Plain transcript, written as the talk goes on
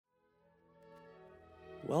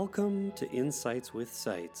Welcome to Insights with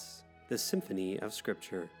Sights, the Symphony of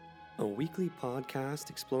Scripture, a weekly podcast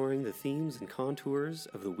exploring the themes and contours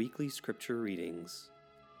of the weekly Scripture readings.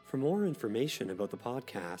 For more information about the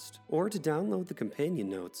podcast, or to download the companion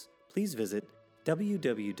notes, please visit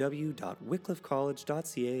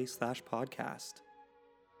www.wycliffecollege.ca/podcast.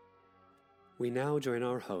 We now join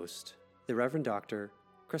our host, the Reverend Dr.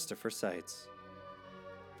 Christopher Seitz.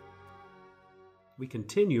 We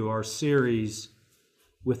continue our series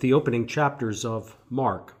with the opening chapters of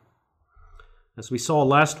Mark. As we saw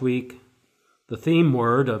last week, the theme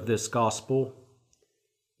word of this gospel,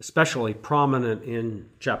 especially prominent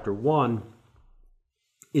in chapter 1,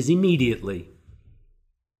 is immediately,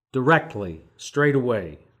 directly, straight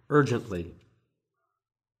away, urgently.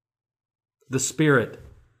 The Spirit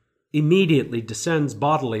immediately descends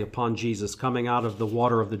bodily upon Jesus coming out of the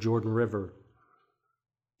water of the Jordan River.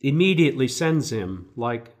 Immediately sends him,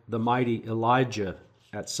 like the mighty Elijah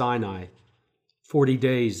at Sinai, 40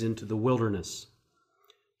 days into the wilderness,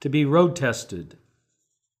 to be road tested,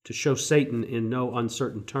 to show Satan in no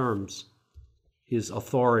uncertain terms his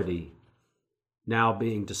authority now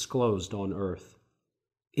being disclosed on earth.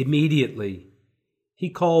 Immediately, he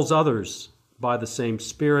calls others by the same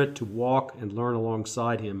Spirit to walk and learn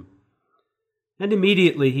alongside him. And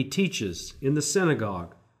immediately he teaches in the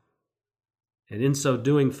synagogue, and in so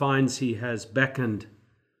doing finds he has beckoned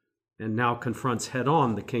and now confronts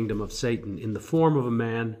head-on the kingdom of Satan in the form of a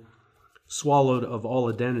man swallowed of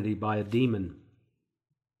all identity by a demon.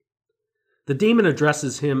 The demon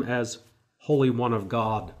addresses him as Holy One of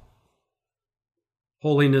God.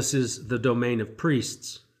 Holiness is the domain of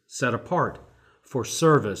priests, set apart for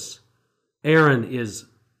service. Aaron is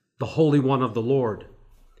the Holy One of the Lord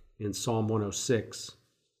in Psalm 106.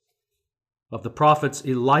 Of the prophets,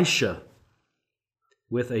 Elisha,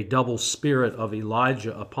 with a double spirit of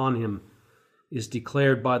Elijah upon him, is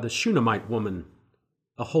declared by the Shunamite woman,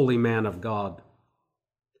 a holy man of God.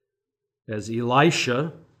 As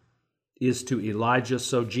Elisha is to Elijah,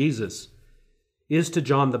 so Jesus is to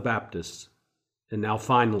John the Baptist, and now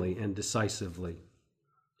finally and decisively.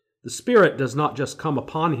 The Spirit does not just come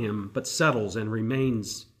upon him, but settles and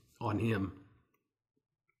remains on him.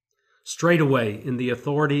 Straightway, in the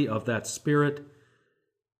authority of that Spirit,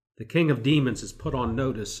 the king of demons is put on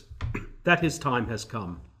notice that his time has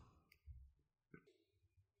come.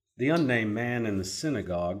 The unnamed man in the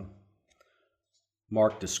synagogue,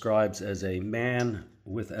 Mark describes as a man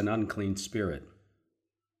with an unclean spirit.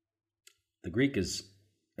 The Greek is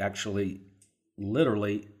actually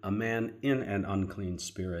literally a man in an unclean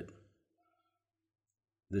spirit.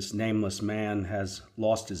 This nameless man has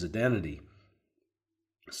lost his identity,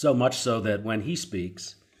 so much so that when he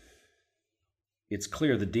speaks, it's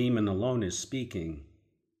clear the demon alone is speaking.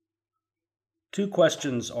 Two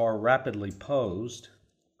questions are rapidly posed,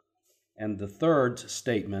 and the third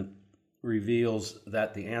statement reveals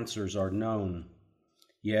that the answers are known.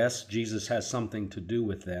 Yes, Jesus has something to do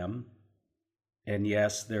with them, and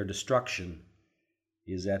yes, their destruction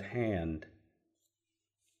is at hand.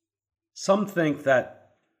 Some think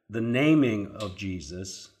that the naming of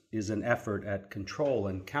Jesus is an effort at control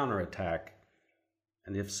and counterattack,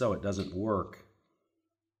 and if so, it doesn't work.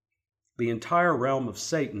 The entire realm of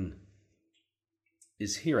Satan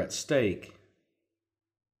is here at stake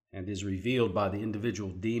and is revealed by the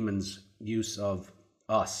individual demon's use of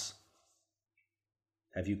us.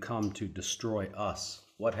 Have you come to destroy us?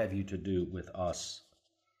 What have you to do with us?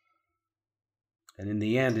 And in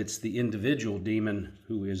the end, it's the individual demon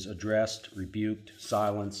who is addressed, rebuked,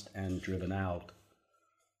 silenced, and driven out.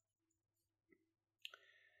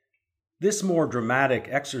 This more dramatic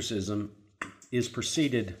exorcism is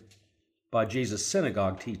preceded by Jesus'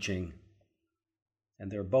 synagogue teaching, and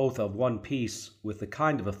they're both of one piece with the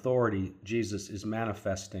kind of authority Jesus is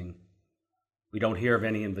manifesting. We don't hear of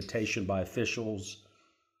any invitation by officials,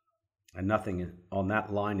 and nothing on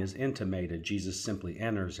that line is intimated. Jesus simply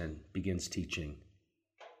enters and begins teaching.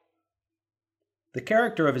 The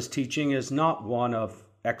character of his teaching is not one of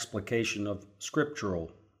explication of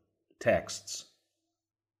scriptural texts,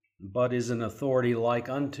 but is an authority like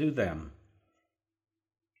unto them.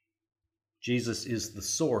 Jesus is the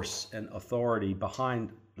source and authority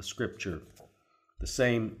behind the Scripture, the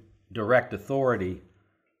same direct authority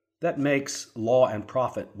that makes law and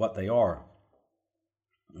prophet what they are.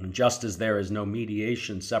 And just as there is no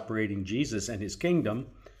mediation separating Jesus and his kingdom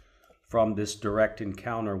from this direct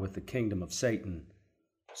encounter with the kingdom of Satan,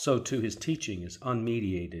 so too his teaching is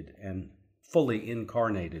unmediated and fully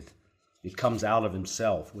incarnated. It comes out of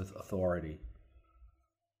himself with authority.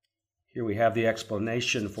 Here we have the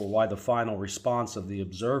explanation for why the final response of the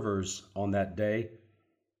observers on that day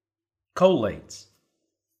collates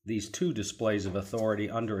these two displays of authority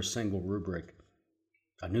under a single rubric: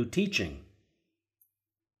 a new teaching,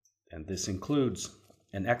 and this includes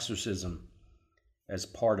an exorcism as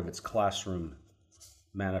part of its classroom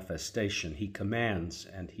manifestation. He commands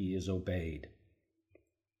and he is obeyed.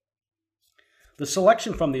 The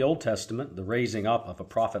selection from the Old Testament, the raising up of a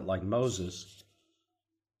prophet like Moses,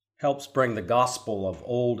 helps bring the gospel of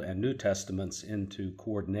Old and New Testaments into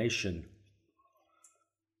coordination.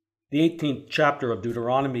 The 18th chapter of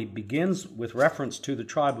Deuteronomy begins with reference to the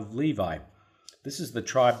tribe of Levi. This is the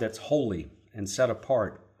tribe that's holy and set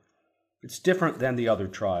apart. It's different than the other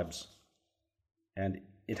tribes, and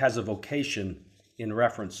it has a vocation in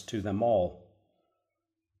reference to them all.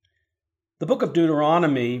 The book of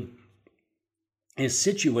Deuteronomy is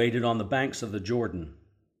situated on the banks of the Jordan,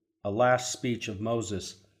 a last speech of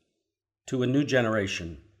Moses to a new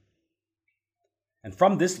generation. And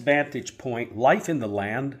from this vantage point, life in the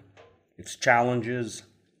land, its challenges,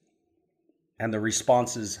 and the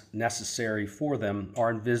responses necessary for them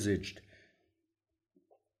are envisaged.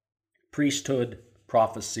 Priesthood,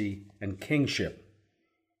 prophecy, and kingship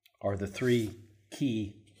are the three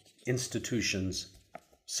key institutions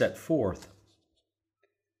set forth.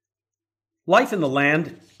 Life in the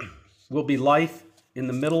land will be life in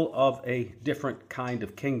the middle of a different kind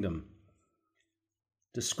of kingdom,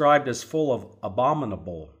 described as full of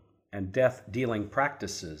abominable and death-dealing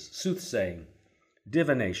practices, soothsaying,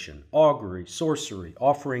 divination, augury, sorcery,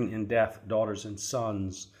 offering in death daughters and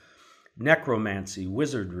sons, necromancy,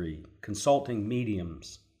 wizardry, consulting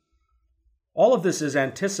mediums. All of this is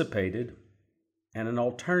anticipated, and an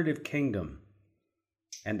alternative kingdom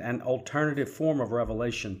and an alternative form of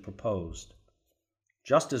revelation proposed.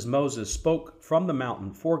 Just as Moses spoke from the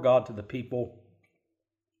mountain for God to the people,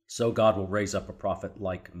 so God will raise up a prophet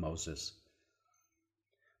like Moses.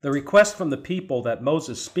 The request from the people that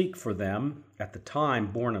Moses speak for them at the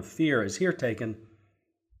time born of fear is here taken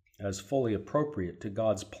as fully appropriate to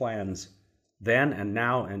God's plans then and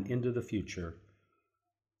now and into the future.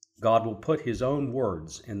 God will put his own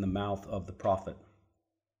words in the mouth of the prophet.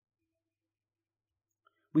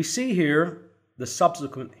 We see here the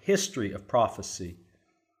subsequent history of prophecy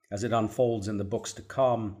as it unfolds in the books to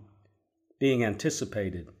come, being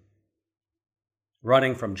anticipated,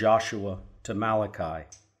 running from Joshua to Malachi.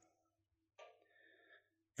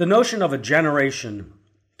 The notion of a generation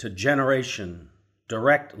to generation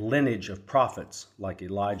direct lineage of prophets like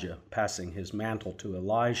Elijah passing his mantle to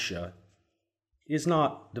Elisha is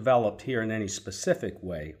not developed here in any specific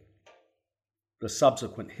way. The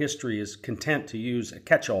subsequent history is content to use a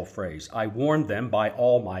catch-all phrase: I warned them by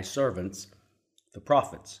all my servants, the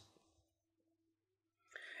prophets.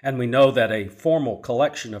 And we know that a formal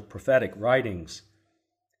collection of prophetic writings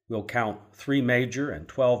will count 3 major and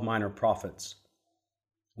 12 minor prophets,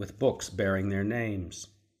 with books bearing their names.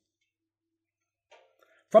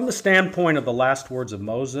 From the standpoint of the last words of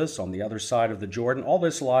Moses on the other side of the Jordan, all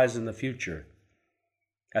this lies in the future.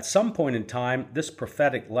 At some point in time, this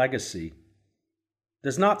prophetic legacy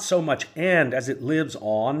does not so much end as it lives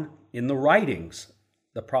on in the writings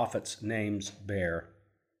the prophets' names bear.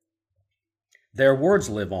 Their words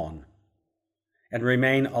live on and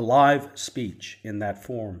remain a live speech in that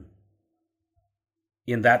form.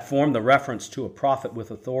 In that form, the reference to a prophet with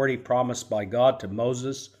authority promised by God to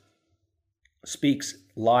Moses speaks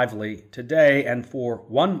lively today, and for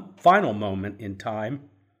one final moment in time,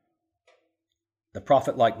 the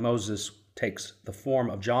prophet like Moses takes the form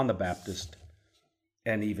of John the Baptist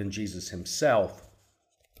and even Jesus himself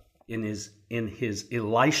in his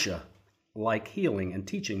Elisha-like healing and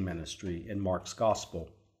teaching ministry in Mark's Gospel.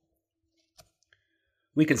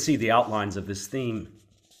 We can see the outlines of this theme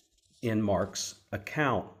in Mark's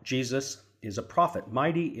account. Jesus is a prophet,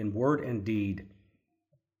 mighty in word and deed,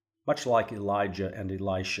 much like Elijah and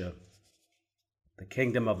Elisha. The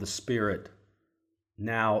kingdom of the Spirit,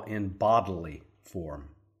 now in bodily form.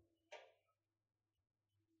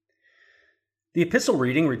 The epistle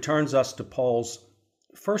reading returns us to Paul's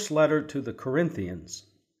first letter to the Corinthians.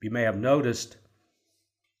 You may have noticed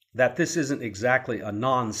that this isn't exactly a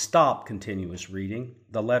non-stop continuous reading.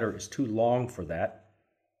 The letter is too long for that.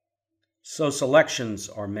 So selections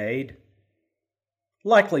are made,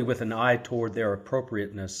 likely with an eye toward their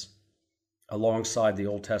appropriateness alongside the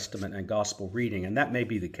Old Testament and Gospel reading, and that may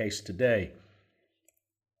be the case today.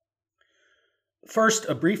 First,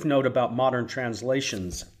 a brief note about modern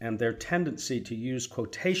translations and their tendency to use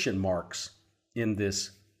quotation marks in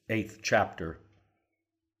this 8th chapter.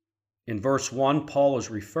 In verse 1, Paul is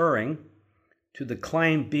referring to the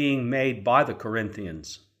claim being made by the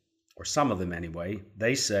Corinthians, or some of them anyway.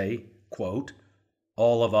 They say, quote,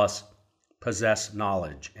 all of us possess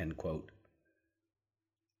knowledge, end quote.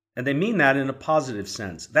 And they mean that in a positive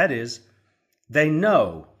sense. That is, they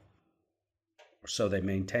know, or so they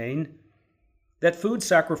maintain, that food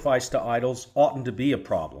sacrificed to idols oughtn't to be a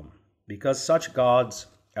problem, because such gods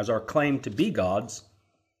as are claimed to be gods,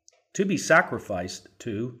 to be sacrificed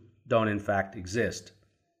to, don't in fact exist.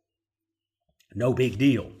 No big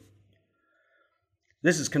deal.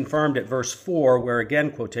 This is confirmed at verse 4, where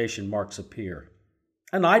again quotation marks appear.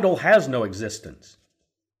 An idol has no existence,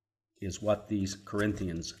 is what these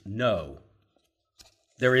Corinthians know.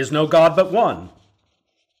 There is no God but one.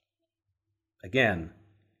 Again,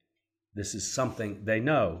 this is something they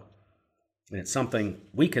know, and it's something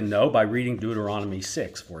we can know by reading Deuteronomy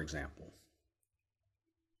 6, for example.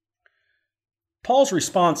 Paul's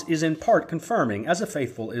response is in part confirming, as a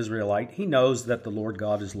faithful Israelite, he knows that the Lord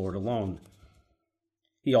God is Lord alone.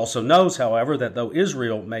 He also knows, however, that though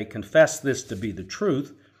Israel may confess this to be the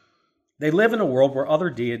truth, they live in a world where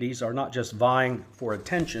other deities are not just vying for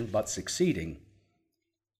attention, but succeeding.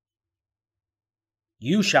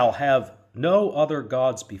 You shall have no other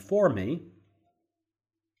gods before me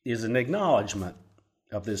is an acknowledgement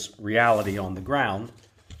of this reality on the ground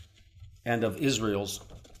and of Israel's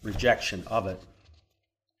rejection of it.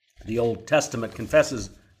 The Old Testament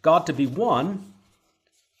confesses God to be one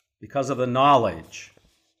because of the knowledge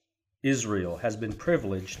Israel has been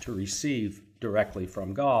privileged to receive directly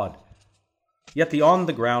from God. Yet the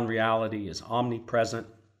on-the-ground reality is omnipresent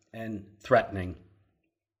and threatening.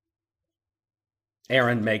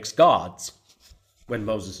 Aaron makes gods when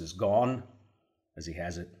Moses is gone, as he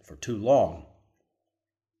has it for too long.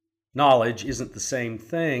 Knowledge isn't the same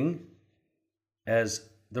thing as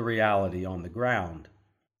the reality on the ground.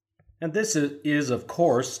 And this is, of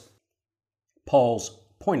course, Paul's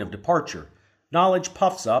point of departure. Knowledge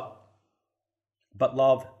puffs up, but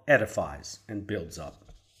love edifies and builds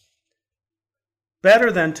up.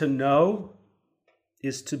 Better than to know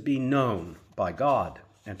is to be known by God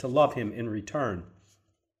and to love him in return.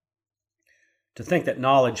 To think that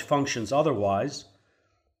knowledge functions otherwise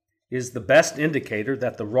is the best indicator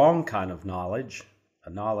that the wrong kind of knowledge, a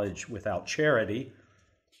knowledge without charity,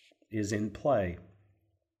 is in play.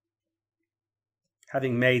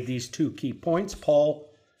 Having made these two key points, Paul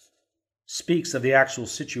speaks of the actual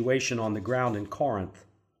situation on the ground in Corinth.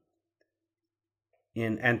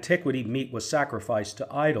 In antiquity, meat was sacrificed to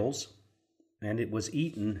idols, and it was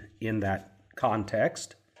eaten in that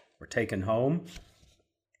context, or taken home,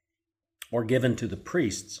 or given to the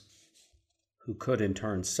priests, who could in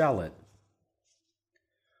turn sell it.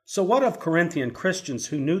 So what of Corinthian Christians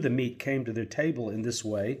who knew the meat came to their table in this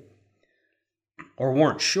way, or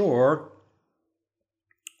weren't sure,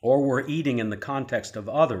 or were eating in the context of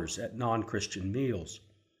others at non-Christian meals?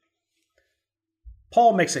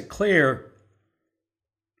 Paul makes it clear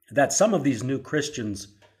that some of these new Christians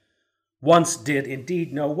once did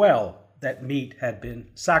indeed know well that meat had been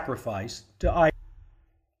sacrificed to idols.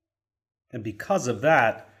 And because of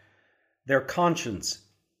that, their conscience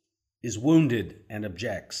is wounded and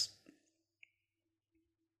objects.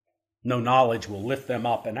 No knowledge will lift them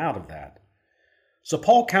up and out of that. So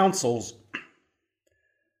Paul counsels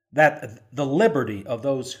that the liberty of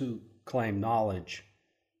those who claim knowledge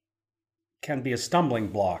can be a stumbling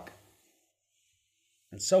block.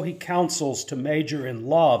 And so he counsels to major in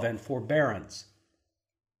love and forbearance,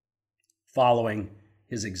 following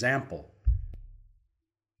his example.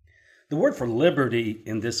 The word for liberty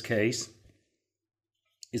in this case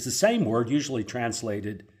is the same word usually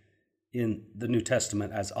translated in the New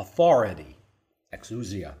Testament as authority,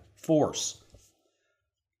 exousia, force.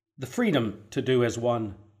 The freedom to do as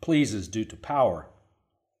one pleases due to power.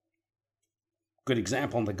 Good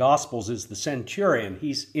example in the Gospels is the centurion.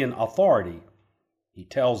 He's in authority. He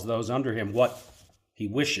tells those under him what he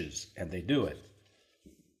wishes, and they do it.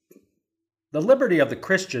 The liberty of the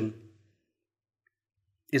Christian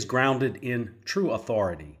is grounded in true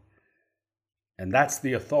authority. And that's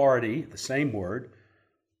the authority, the same word,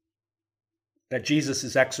 that Jesus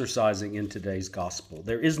is exercising in today's gospel.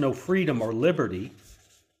 There is no freedom or liberty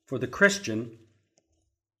for the Christian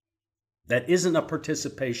that isn't a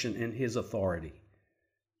participation in his authority,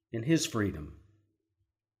 in his freedom,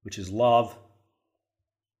 which is love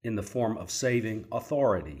in the form of saving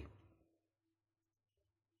authority.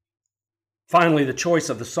 Finally, the choice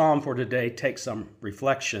of the psalm for today takes some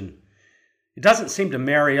reflection. It doesn't seem to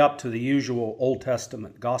marry up to the usual Old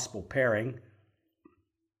Testament gospel pairing,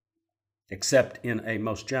 except in a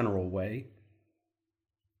most general way.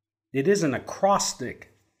 It is an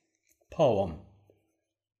acrostic poem,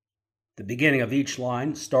 the beginning of each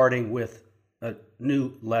line starting with a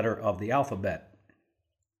new letter of the alphabet.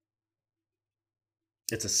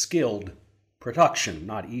 It's a skilled production,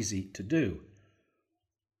 not easy to do.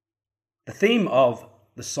 The theme of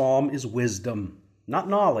the psalm is wisdom, not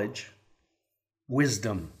knowledge,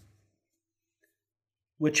 wisdom,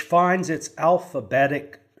 which finds its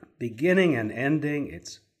alphabetic beginning and ending,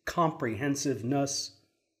 its comprehensiveness,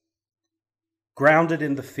 grounded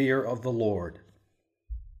in the fear of the Lord.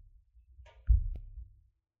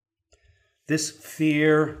 This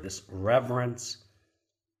fear, this reverence,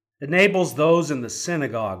 enables those in the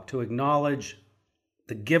synagogue to acknowledge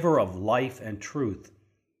the giver of life and truth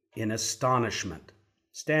in astonishment,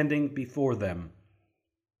 standing before them.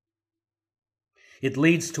 It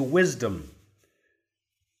leads to wisdom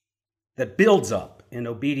that builds up in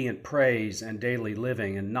obedient praise and daily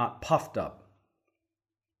living, and not puffed up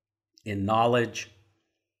in knowledge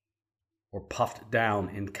or puffed down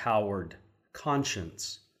in coward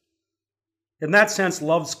conscience. In that sense,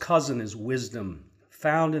 love's cousin is wisdom,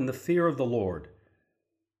 found in the fear of the Lord,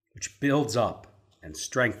 which builds up and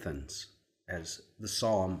strengthens as the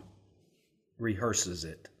psalm rehearses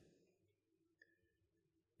it.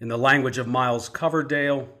 In the language of Miles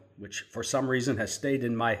Coverdale, which for some reason has stayed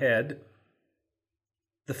in my head,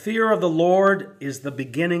 the fear of the Lord is the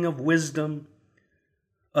beginning of wisdom.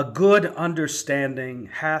 A good understanding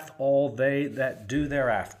hath all they that do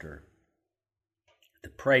thereafter. The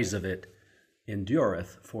praise of it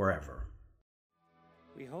endureth forever.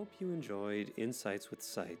 We hope you enjoyed Insights with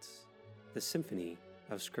Sights, the Symphony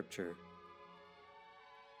of Scripture.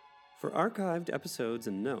 For archived episodes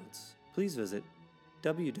and notes, please visit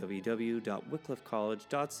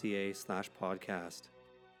www.wycliffecollege.ca/podcast.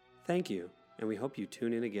 Thank you, and we hope you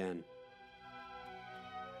tune in again.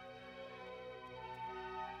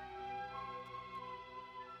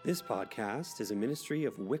 This podcast is a ministry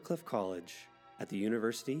of Wycliffe College at the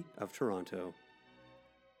University of Toronto.